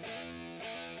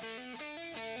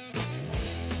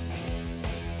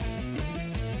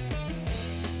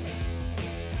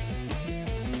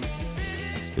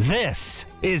 This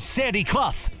is Sandy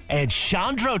Clough and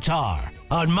Chandrotar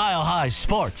on Mile High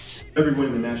Sports. Every win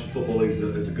in the National Football League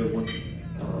is a good one.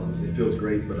 It feels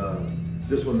great, but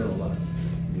this one meant a lot.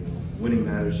 Winning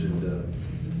matters, and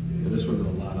this one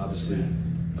meant a lot. Obviously,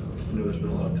 there's been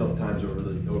a lot of tough times over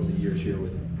the years here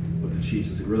with the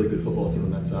Chiefs. It's a really good football team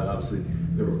on that side. Obviously,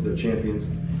 they're champions,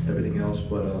 everything else,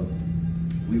 but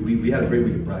we had a great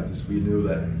week of practice. We knew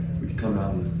that we could come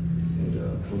out and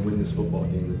win this football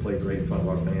game and play great in front of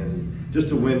our fans, and just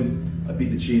to win,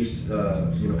 beat the Chiefs,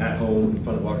 at home in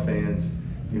front of our fans,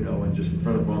 and just in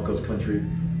front of Broncos country,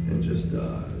 and just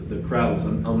the crowd was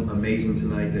amazing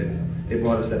tonight. It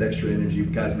brought us that extra energy.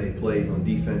 Guys made plays on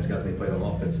defense, guys made plays on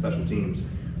offense, special teams.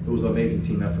 It was an amazing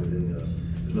team effort, and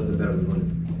there's nothing better than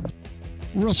winning.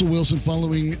 Russell Wilson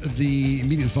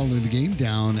immediately following the game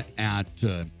down at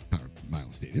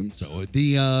Miles Stadium. So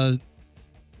the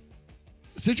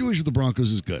situation with the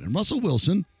Broncos is good, and Russell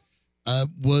Wilson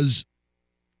was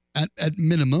at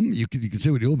minimum, you can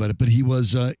say what you will about it, but he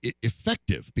was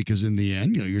effective, because in the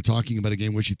end, you're talking about a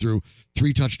game in which he threw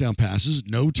 3 touchdown passes,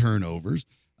 no turnovers,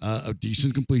 a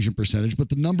decent completion percentage, but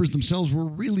the numbers themselves were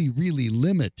really, really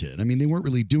limited. I mean, they weren't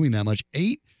really doing that much.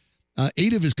 8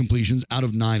 of his completions out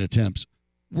of 9 attempts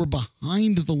were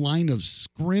behind the line of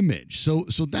scrimmage. So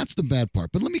that's the bad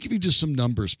part. But let me give you just some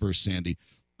numbers first, Sandy,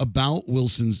 about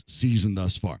Wilson's season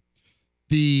thus far.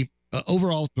 The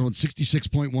overall, throwing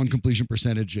 66.1 completion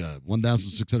percentage,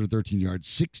 1,613 yards,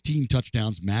 16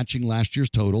 touchdowns, matching last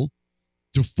year's total,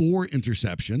 to 4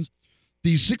 interceptions.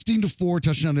 The 16-4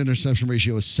 touchdown interception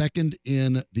ratio is second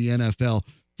in the NFL.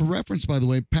 For reference, by the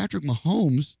way, Patrick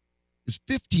Mahomes is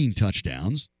 15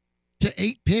 touchdowns, to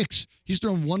 8 picks. He's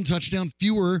thrown 1 touchdown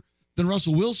fewer than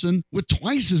Russell Wilson with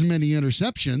twice as many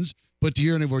interceptions. But to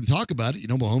hear anyone talk about it,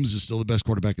 Mahomes is still the best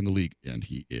quarterback in the league, and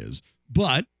he is.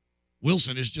 But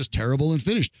Wilson is just terrible and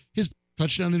finished. His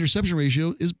touchdown-interception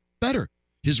ratio is better.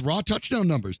 His raw touchdown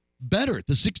numbers, better.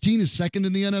 The 16 is second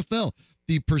in the NFL.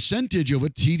 The percentage of a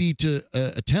TD to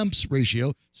attempts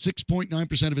ratio,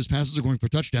 6.9% of his passes are going for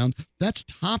touchdown. That's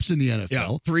tops in the NFL.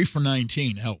 Yeah, 3 for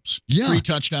 19 helps. Yeah. 3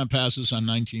 touchdown passes on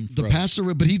 19 throws. The passer,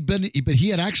 but he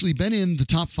had actually been in the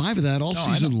top 5 of that all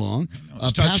season long.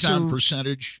 His touchdown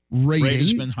percentage rate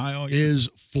has been high all year. Is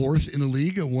 4th in the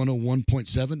league at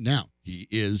 101.7. Now, he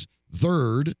is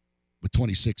 3rd with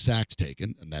 26 sacks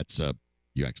taken, and that's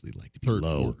you actually like to be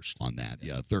low on that.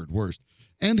 Yeah, 3rd worst.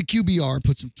 And the QBR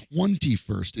puts him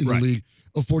 21st in the league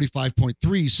of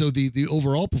 45.3. So the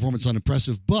overall performance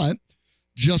unimpressive, but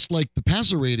just like the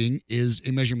passer rating is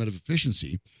a measurement of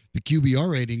efficiency, the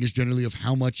QBR rating is generally of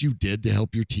how much you did to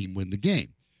help your team win the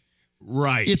game.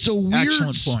 Right. It's a weird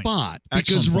Excellent spot point.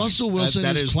 because Excellent Russell point. Wilson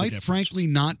That is is quite frankly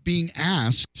not being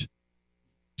asked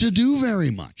to do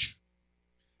very much.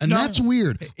 And that's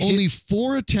weird. Only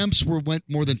 4 attempts went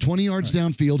more than 20 yards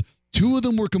downfield. 2 of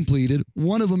them were completed.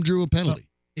 1 of them drew a penalty.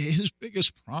 His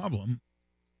biggest problem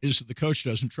is that the coach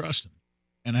doesn't trust him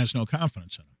and has no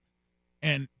confidence in him.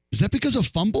 And is that because of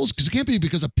fumbles? Because it can't be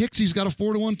because of picks. He's got a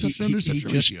 4-to-1 touchdown interception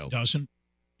ratio. He just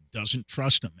doesn't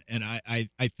trust him. And I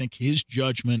think his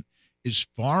judgment is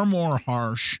far more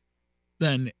harsh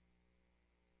than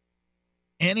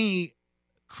any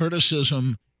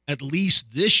criticism, at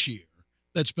least this year,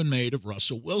 that's been made of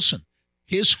Russell Wilson.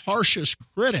 His harshest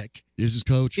critic is his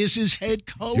coach. Is his head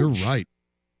coach. You're right.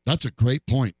 That's a great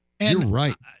point. And you're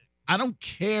right. I don't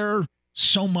care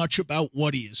so much about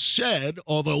what he has said,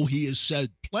 although he has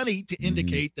said plenty to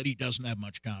indicate that he doesn't have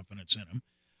much confidence in him.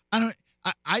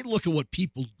 I look at what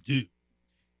people do.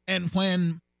 And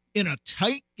when in a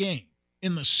tight game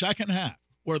in the second half,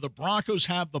 where the Broncos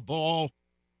have the ball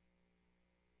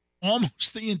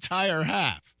almost the entire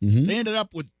half, they ended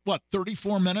up with,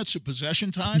 34 minutes of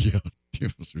possession time? Yeah,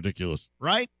 it was ridiculous.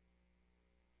 Right?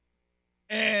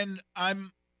 And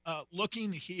I'm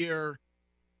looking here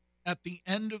at the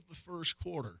end of the first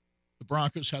quarter, the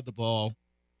Broncos had the ball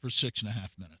for 6.5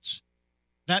 minutes.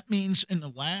 That means in the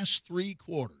last 3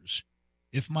 quarters,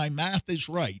 if my math is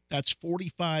right, that's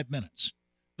 45 minutes.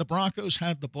 The Broncos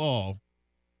had the ball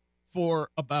for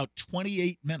about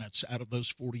 28 minutes out of those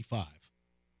 45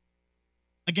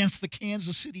 against the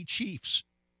Kansas City Chiefs,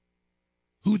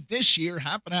 who this year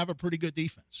happen to have a pretty good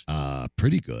defense.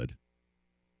 Pretty good.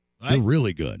 Right? They're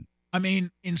really good. I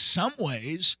mean, in some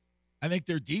ways, I think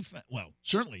their defense, well,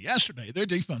 certainly yesterday, their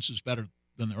defense is better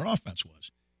than their offense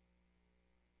was.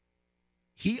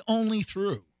 He only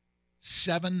threw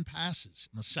 7 passes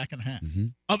in the second half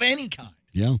of any kind.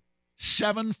 Yeah.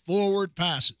 7 forward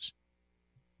passes.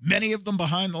 Many of them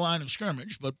behind the line of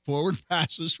scrimmage, but forward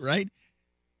passes, right?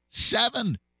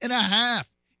 7.5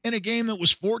 in a game that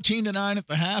was 14-9 at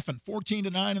the half and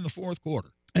 14-9 in the fourth quarter.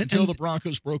 Until the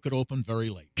Broncos broke it open very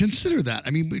late. Consider that. I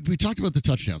mean, we talked about the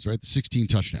touchdowns, right? The 16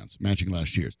 touchdowns, matching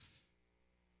last year's.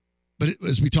 But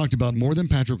as we talked about, more than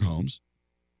Patrick Mahomes,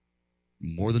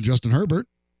 more than Justin Herbert,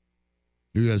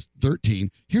 who has 13.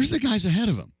 Here's the guys ahead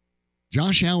of him.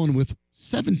 Josh Allen with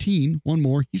 17, 1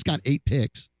 more. He's got 8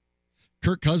 picks.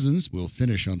 Kirk Cousins will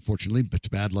finish, unfortunately, but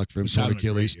bad luck for him. Torn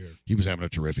Achilles. He was having a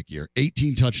terrific year.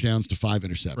 18 touchdowns to 5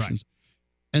 interceptions. Right.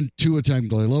 And Tua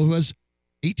Tagovailoa, who has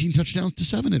 18 touchdowns to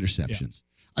 7 interceptions.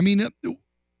 Yeah. I mean,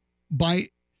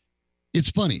 it's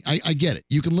funny. I get it.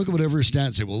 You can look at whatever his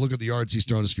stats say, well, look at the yards he's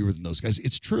thrown is fewer than those guys.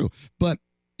 It's true. But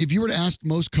if you were to ask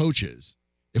most coaches,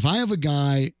 if I have a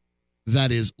guy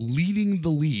that is leading the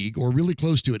league or really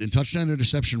close to it in touchdown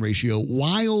interception ratio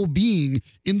while being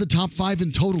in the top 5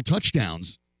 in total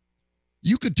touchdowns,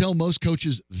 you could tell most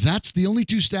coaches that's the only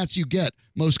 2 stats you get.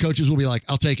 Most coaches will be like,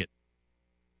 I'll take it.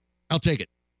 I'll take it.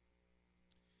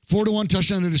 4-to-1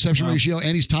 touchdown interception ratio,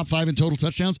 and he's top 5 in total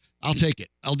touchdowns. I'll take it.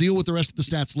 I'll deal with the rest of the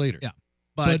stats later. Yeah,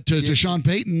 but to Sean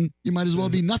Payton, you might as well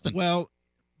be nothing. Well,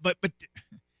 but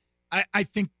I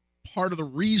think part of the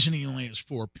reason he only has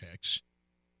 4 picks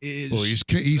is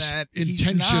he's that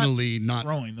intentionally he's not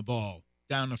throwing the ball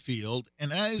down the field,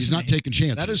 and that is he's not taking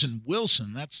chances. That isn't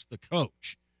Wilson. That's the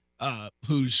coach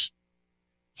who's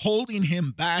holding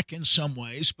him back in some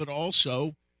ways, but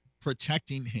also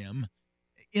protecting him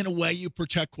in a way you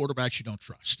protect quarterbacks you don't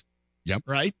trust. Yep.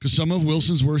 Right? Because some of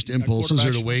Wilson's worst impulses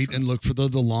are to wait and look for the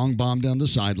long bomb down the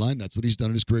sideline. That's what he's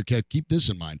done in his career. Keep this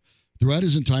in mind. Throughout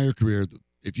his entire career,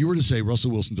 if you were to say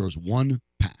Russell Wilson throws 1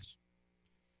 pass,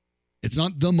 it's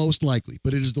not the most likely,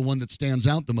 but it is the one that stands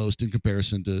out the most in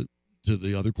comparison to to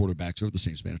the other quarterbacks over the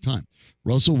same span of time.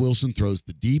 Russell Wilson throws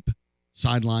the deep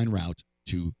sideline route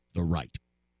to the right,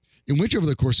 in which over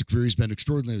the course of career he's been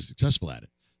extraordinarily successful at it.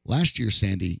 Last year,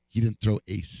 Sandy, he didn't throw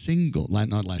a single,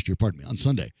 not last year, pardon me, on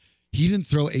Sunday, he didn't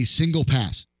throw a single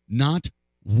pass, not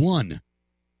one,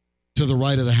 to the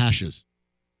right of the hashes.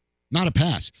 Not a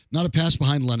pass. Not a pass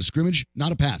behind the line of scrimmage.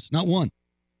 Not a pass. Not one.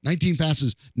 19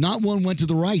 passes. Not one went to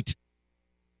the right.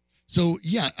 So,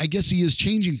 yeah, I guess he is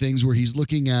changing things where he's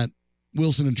looking at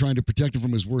Wilson and trying to protect him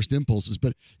from his worst impulses.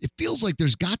 But it feels like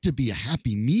there's got to be a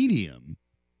happy medium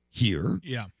here.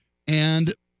 Yeah.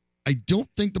 And I don't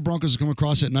think the Broncos have come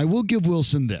across it. And I will give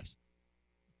Wilson this.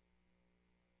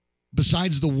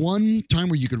 Besides the one time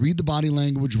where you could read the body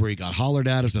language where he got hollered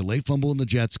at after the late fumble in the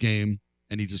Jets game,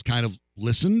 and he just kind of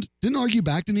listened, didn't argue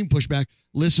back, didn't even push back,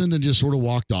 listened and just sort of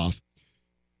walked off.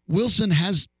 Wilson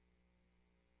has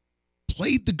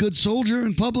played the good soldier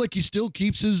in public. He still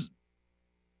keeps his,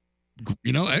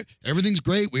 everything's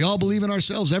great. We all believe in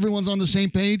ourselves. Everyone's on the same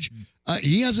page.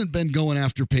 He hasn't been going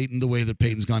after Peyton the way that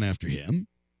Peyton's gone after him.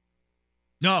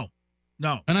 No.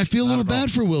 And I feel a little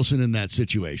bad for Wilson in that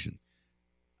situation.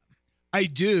 I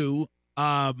do.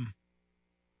 I've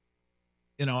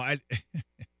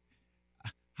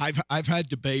had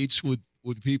debates with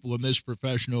people in this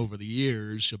profession over the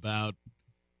years about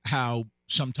how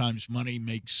sometimes money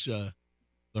makes the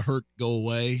hurt go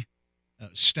away,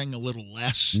 sting a little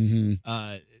less,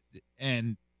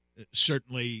 and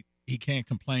certainly he can't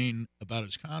complain about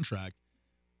his contract.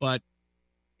 But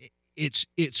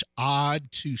it's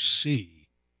odd to see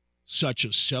such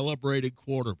a celebrated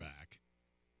quarterback,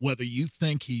 whether you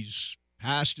think he's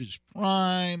past his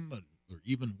prime or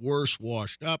even worse,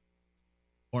 washed up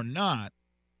or not,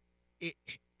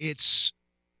 it's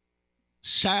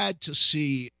sad to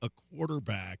see a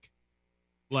quarterback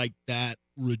like that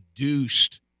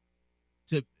reduced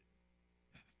to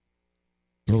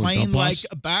playing like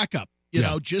a backup.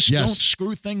 Don't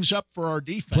screw things up for our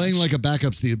defense. Playing like a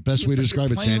backup's the best way to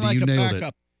describe it, Sandy. Like you nailed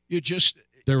it. You just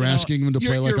they're asking him to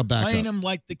play like a backup. Playing him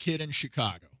like the kid in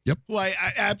Chicago. Yep. Who I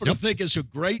happen to think is a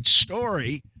great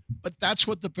story, but that's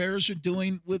what the Bears are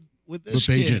doing with this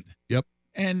kid. Agent. Yep.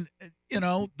 And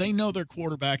they know their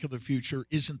quarterback of the future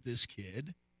isn't this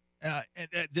kid.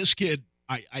 This kid,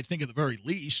 I think at the very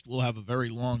least, will have a very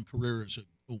long career as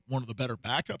one of the better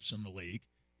backups in the league,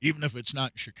 even if it's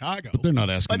not in Chicago. But they're not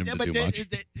asking him to do much.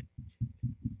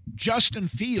 Justin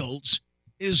Fields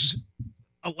is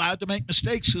allowed to make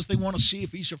mistakes because they want to see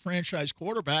if he's a franchise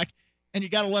quarterback, and you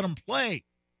got to let him play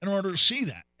in order to see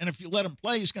that. And if you let him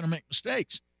play, he's going to make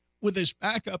mistakes. With his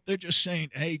backup, they're just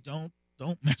saying, hey, don't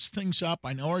mess things up.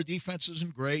 I know our defense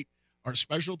isn't great. Our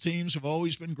special teams have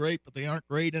always been great, but they aren't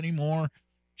great anymore.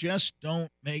 Just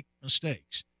don't make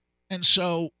mistakes. And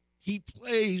so he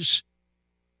plays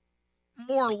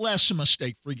more or less a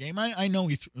mistake-free game. I know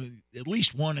he threw at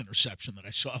least one interception that I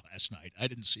saw last night. I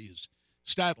didn't see his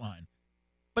stat line.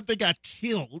 But they got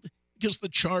killed because the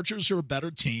Chargers are a better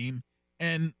team,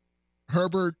 and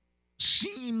Herbert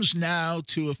seems now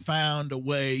to have found a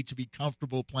way to be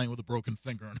comfortable playing with a broken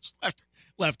finger on his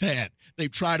left hand.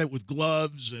 They've tried it with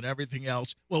gloves and everything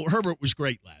else. Well, Herbert was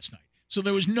great last night. So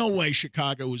there was no way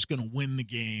Chicago was going to win the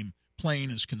game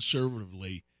playing as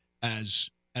conservatively as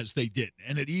they did.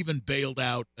 And it even bailed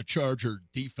out a Charger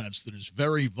defense that is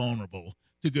very vulnerable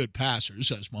to good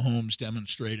passers, as Mahomes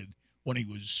demonstrated when he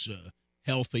was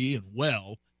healthy and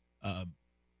well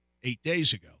 8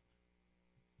 days ago.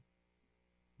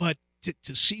 But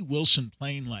to see Wilson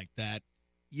playing like that,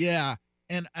 yeah.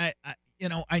 And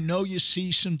I know you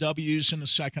see some W's in the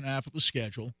second half of the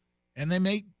schedule, and they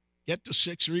may get to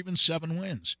 6 or even 7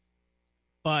 wins,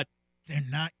 but they're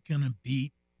not going to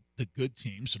beat the good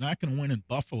teams. They're not going to win in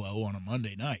Buffalo on a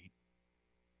Monday night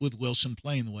with Wilson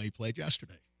playing the way he played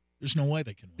yesterday. There's no way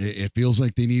they can win. It feels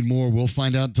like they need more. We'll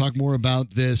find out and talk more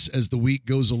about this as the week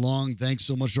goes along. Thanks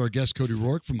so much to our guest, Cody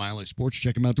Rourke from Mile High Sports.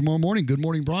 Check him out tomorrow morning. Good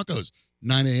Morning Broncos,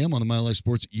 9 a.m. on the Mile High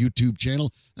Sports YouTube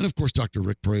channel. And, of course, Dr.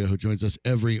 Rick Perea, who joins us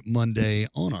every Monday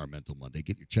on our Mental Monday.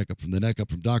 Get your checkup from the neck up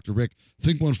from Dr. Rick.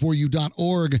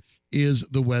 Think14u.org is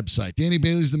the website. Danny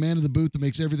Bailey's the man in the booth that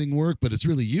makes everything work, but it's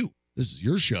really you. This is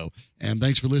your show, and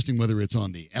thanks for listening, whether it's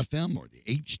on the FM or the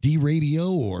HD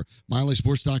radio or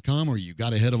MileHighSports.com, or you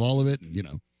got ahead of all of it and,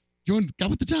 got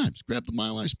with the times. Grab the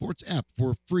Mile High Sports app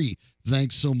for free.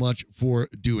 Thanks so much for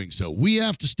doing so. We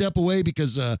have to step away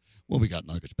because, we got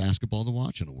Nuggets basketball to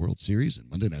watch and a World Series and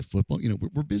Monday Night Football.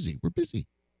 We're busy. We're busy.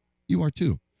 You are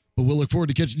too. But we'll look forward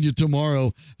to catching you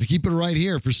tomorrow. Keep it right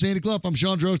here. For Sandy Clough, I'm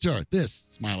Sean Drotar. This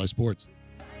is Mile High Sports.